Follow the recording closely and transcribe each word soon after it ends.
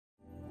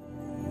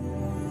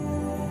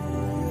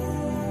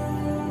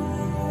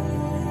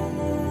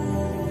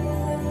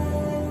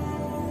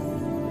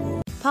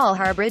Paul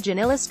Harbridge and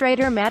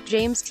illustrator Matt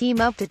James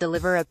team up to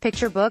deliver a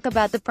picture book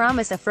about the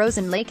promise a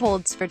frozen lake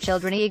holds for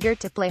children eager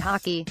to play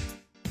hockey.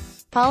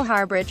 Paul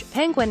Harbridge,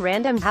 Penguin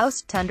Random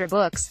House, Tundra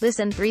Books.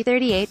 Listen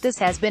 338. This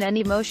has been an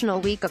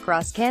emotional week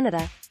across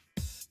Canada.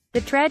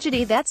 The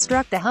tragedy that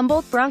struck the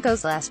Humboldt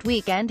Broncos last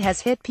weekend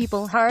has hit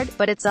people hard,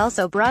 but it's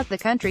also brought the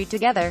country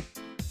together.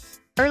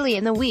 Early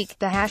in the week,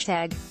 the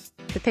hashtag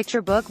The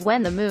Picture Book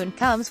When the Moon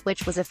Comes,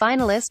 which was a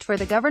finalist for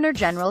the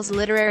Governor-General's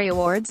Literary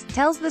Awards,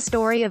 tells the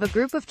story of a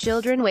group of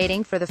children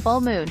waiting for the full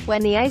moon,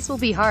 when the ice will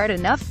be hard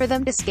enough for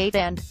them to skate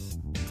and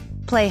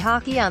play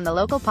hockey on the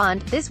local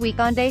pond. This week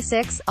on Day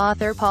 6,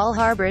 author Paul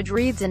Harbridge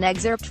reads an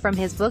excerpt from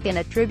his book in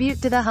a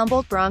tribute to the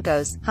Humboldt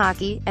Broncos,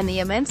 hockey, and the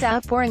immense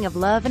outpouring of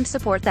love and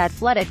support that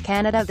flooded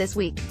Canada this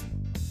week.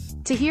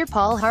 To hear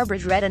Paul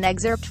Harbridge read an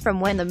excerpt from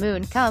When the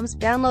Moon Comes,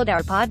 download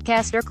our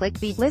podcast or click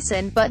the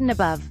Listen button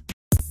above.